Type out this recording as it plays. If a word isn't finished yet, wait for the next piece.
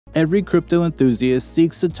Every crypto enthusiast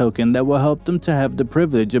seeks a token that will help them to have the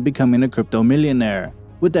privilege of becoming a crypto millionaire.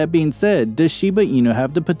 With that being said, does Shiba Inu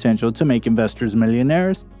have the potential to make investors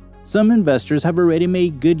millionaires? Some investors have already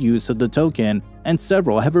made good use of the token, and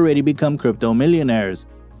several have already become crypto millionaires.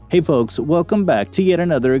 Hey folks, welcome back to yet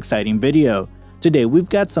another exciting video. Today we've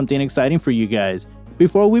got something exciting for you guys.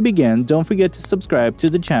 Before we begin, don't forget to subscribe to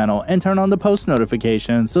the channel and turn on the post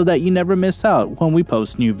notifications so that you never miss out when we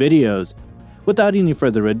post new videos. Without any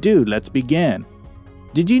further ado, let's begin.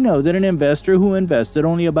 Did you know that an investor who invested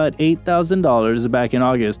only about $8,000 back in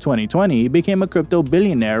August 2020 became a crypto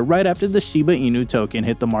billionaire right after the Shiba Inu token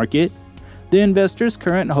hit the market? The investor's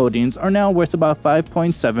current holdings are now worth about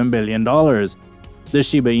 $5.7 billion. The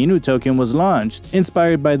Shiba Inu token was launched,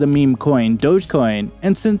 inspired by the meme coin Dogecoin,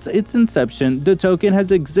 and since its inception, the token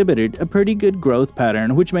has exhibited a pretty good growth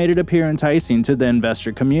pattern which made it appear enticing to the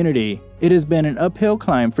investor community. It has been an uphill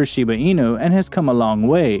climb for Shiba Inu and has come a long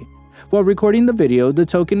way. While recording the video, the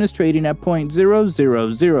token is trading at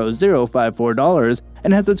 $0.000054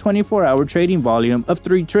 and has a 24-hour trading volume of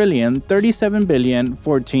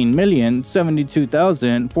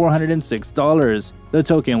 3,37,014,072,406. The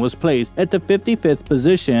token was placed at the 55th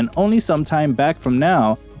position only some time back from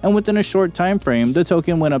now, and within a short time frame, the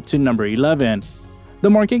token went up to number 11. The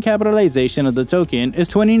market capitalization of the token is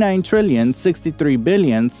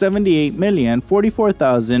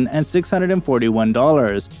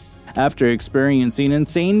 $29,063,078,044,641. After experiencing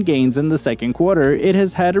insane gains in the second quarter, it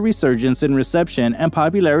has had a resurgence in reception and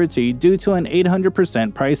popularity due to an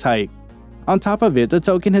 800% price hike. On top of it, the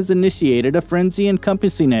token has initiated a frenzy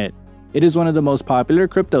encompassing it. It is one of the most popular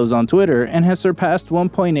cryptos on Twitter and has surpassed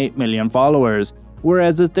 1.8 million followers,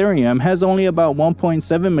 whereas Ethereum has only about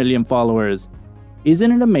 1.7 million followers.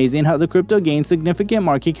 Isn't it amazing how the crypto gained significant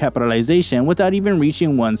market capitalization without even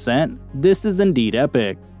reaching 1 cent? This is indeed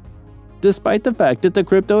epic. Despite the fact that the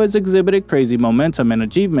crypto has exhibited crazy momentum and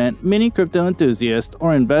achievement, many crypto enthusiasts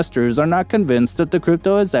or investors are not convinced that the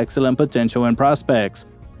crypto has excellent potential and prospects.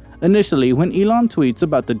 Initially, when Elon tweets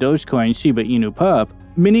about the Dogecoin Shiba Inu pup,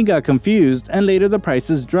 many got confused and later the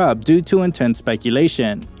prices dropped due to intense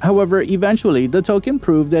speculation. However, eventually the token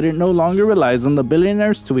proved that it no longer relies on the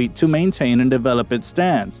billionaire's tweet to maintain and develop its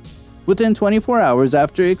stance. Within 24 hours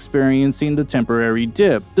after experiencing the temporary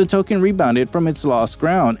dip, the token rebounded from its lost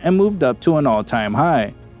ground and moved up to an all-time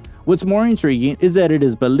high. What's more intriguing is that it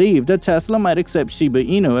is believed that Tesla might accept Shiba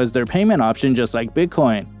Inu as their payment option just like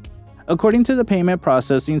Bitcoin. According to the payment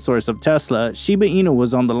processing source of Tesla, Shiba Inu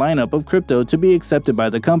was on the lineup of crypto to be accepted by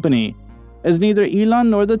the company. As neither Elon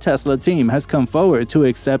nor the Tesla team has come forward to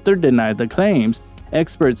accept or deny the claims,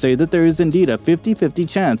 experts say that there is indeed a 50-50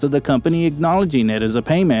 chance of the company acknowledging it as a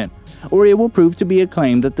payment, or it will prove to be a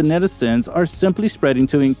claim that the netizens are simply spreading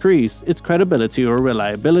to increase its credibility or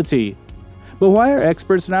reliability. But why are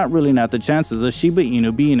experts not ruling out the chances of Shiba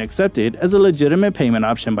Inu being accepted as a legitimate payment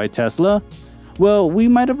option by Tesla? Well, we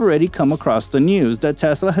might have already come across the news that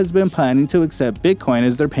Tesla has been planning to accept Bitcoin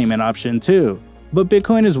as their payment option too. But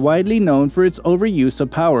Bitcoin is widely known for its overuse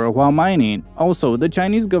of power while mining. Also, the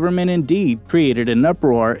Chinese government indeed created an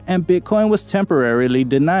uproar and Bitcoin was temporarily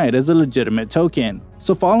denied as a legitimate token.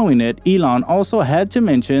 So following it, Elon also had to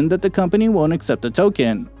mention that the company won't accept the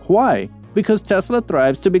token. Why? Because Tesla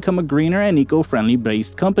thrives to become a greener and eco-friendly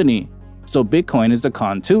based company. So Bitcoin is the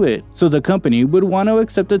con to it. So the company would want to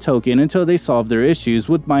accept the token until they solve their issues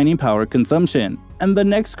with mining power consumption. And the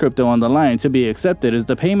next crypto on the line to be accepted as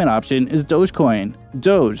the payment option is Dogecoin.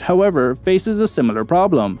 Doge, however, faces a similar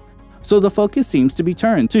problem. So the focus seems to be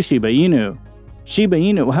turned to Shiba Inu. Shiba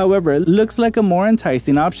Inu, however, looks like a more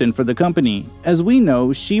enticing option for the company. As we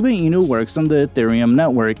know, Shiba Inu works on the Ethereum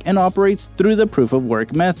network and operates through the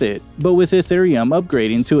proof-of-work method. But with Ethereum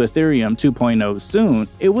upgrading to Ethereum 2.0 soon,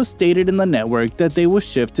 it was stated in the network that they will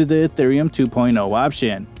shift to the Ethereum 2.0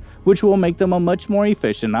 option, which will make them a much more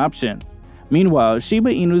efficient option. Meanwhile, Shiba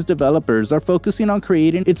Inu's developers are focusing on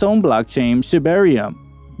creating its own blockchain, Shibarium.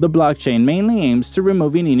 The blockchain mainly aims to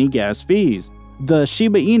removing any gas fees. The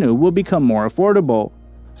Shiba Inu will become more affordable.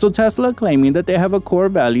 So Tesla, claiming that they have a core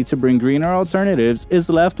value to bring greener alternatives, is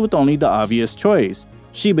left with only the obvious choice,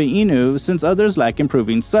 Shiba Inu, since others lack in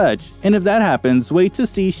proving such. And if that happens, wait to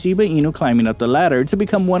see Shiba Inu climbing up the ladder to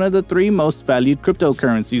become one of the 3 most valued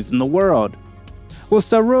cryptocurrencies in the world. Well,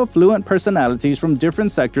 several affluent personalities from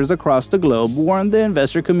different sectors across the globe warned the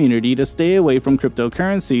investor community to stay away from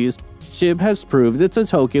cryptocurrencies. SHIB has proved it's a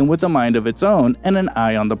token with a mind of its own and an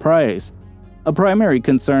eye on the prize. A primary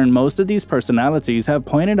concern most of these personalities have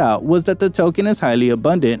pointed out was that the token is highly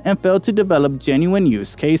abundant and failed to develop genuine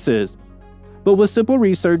use cases. But with simple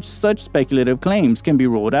research, such speculative claims can be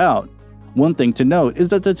ruled out. One thing to note is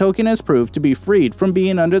that the token has proved to be freed from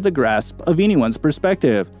being under the grasp of anyone's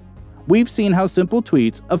perspective. We've seen how simple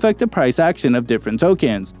tweets affect the price action of different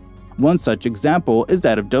tokens. One such example is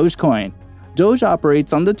that of Dogecoin. Doge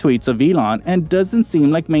operates on the tweets of Elon and doesn't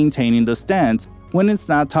seem like maintaining the stance when it's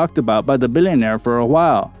not talked about by the billionaire for a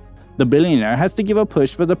while. The billionaire has to give a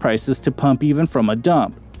push for the prices to pump even from a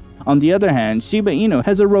dump. On the other hand, Shiba Inu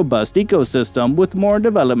has a robust ecosystem with more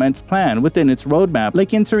developments planned within its roadmap,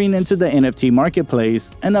 like entering into the NFT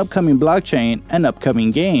marketplace, an upcoming blockchain, an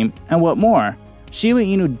upcoming game, and what more. Shiba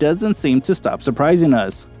Inu doesn't seem to stop surprising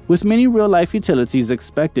us. With many real-life utilities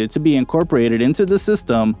expected to be incorporated into the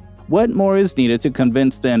system, what more is needed to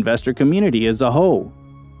convince the investor community as a whole?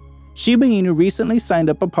 Shiba Inu recently signed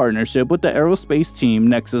up a partnership with the aerospace team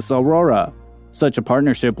Nexus Aurora. Such a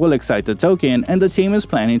partnership will excite the token, and the team is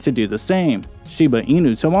planning to do the same. Shiba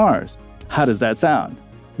Inu to Mars. How does that sound?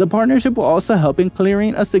 The partnership will also help in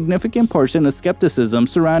clearing a significant portion of skepticism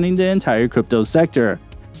surrounding the entire crypto sector.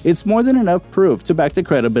 It's more than enough proof to back the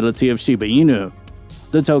credibility of Shiba Inu.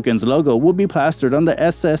 The token's logo will be plastered on the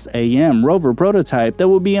SSAM rover prototype that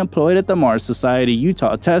will be employed at the Mars Society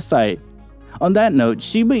Utah test site. On that note,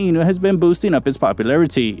 Shiba Inu has been boosting up its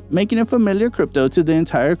popularity, making it familiar crypto to the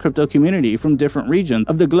entire crypto community from different regions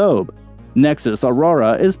of the globe. Nexus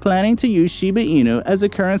Aurora is planning to use Shiba Inu as a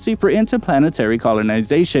currency for interplanetary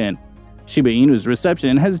colonization. Shiba Inu's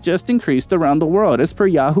reception has just increased around the world as per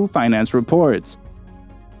Yahoo Finance reports.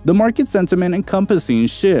 The market sentiment encompassing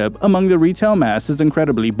SHIB among the retail mass is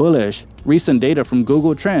incredibly bullish. Recent data from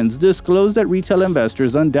Google Trends disclosed that retail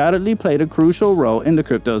investors undoubtedly played a crucial role in the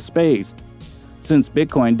crypto space. Since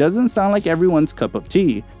Bitcoin doesn't sound like everyone's cup of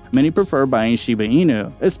tea, many prefer buying Shiba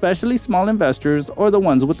Inu, especially small investors or the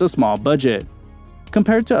ones with a small budget.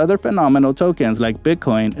 Compared to other phenomenal tokens like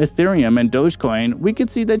Bitcoin, Ethereum, and Dogecoin, we could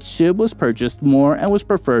see that SHIB was purchased more and was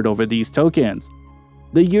preferred over these tokens.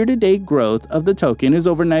 The year-to-date growth of the token is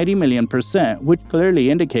over 90 million%, which clearly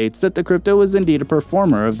indicates that the crypto is indeed a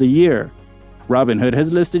performer of the year. Robinhood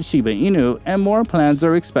has listed Shiba Inu, and more plans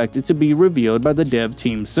are expected to be revealed by the dev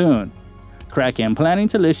team soon. Kraken planning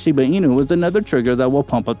to list Shiba Inu is another trigger that will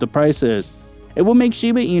pump up the prices. It will make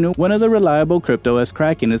Shiba Inu one of the reliable crypto, as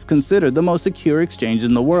Kraken is considered the most secure exchange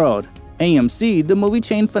in the world. AMC, the movie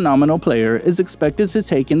chain phenomenal player, is expected to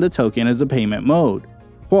take in the token as a payment mode.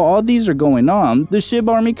 While all these are going on, the SHIB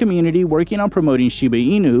Army community working on promoting Shiba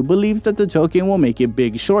Inu believes that the token will make it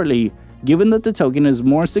big shortly, given that the token has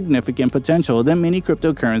more significant potential than many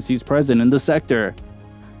cryptocurrencies present in the sector.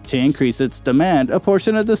 To increase its demand, a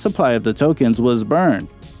portion of the supply of the tokens was burned.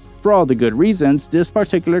 For all the good reasons, this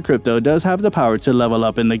particular crypto does have the power to level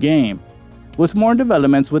up in the game. With more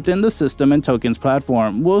developments within the system and tokens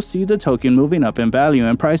platform, we'll see the token moving up in value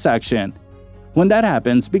and price action. When that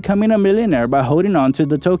happens, becoming a millionaire by holding on to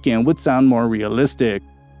the token would sound more realistic.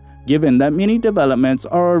 Given that many developments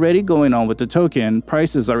are already going on with the token,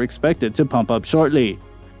 prices are expected to pump up shortly.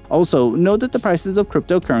 Also, note that the prices of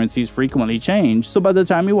cryptocurrencies frequently change, so by the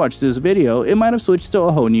time you watch this video, it might have switched to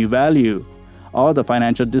a whole new value. All the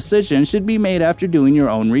financial decisions should be made after doing your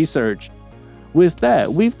own research. With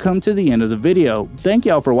that, we've come to the end of the video. Thank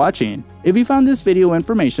y'all for watching. If you found this video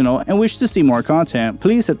informational and wish to see more content,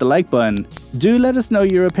 please hit the like button. Do let us know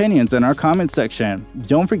your opinions in our comment section.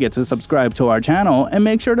 Don't forget to subscribe to our channel and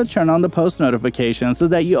make sure to turn on the post notifications so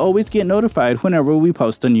that you always get notified whenever we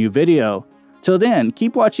post a new video. Till then,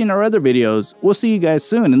 keep watching our other videos. We'll see you guys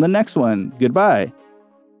soon in the next one. Goodbye.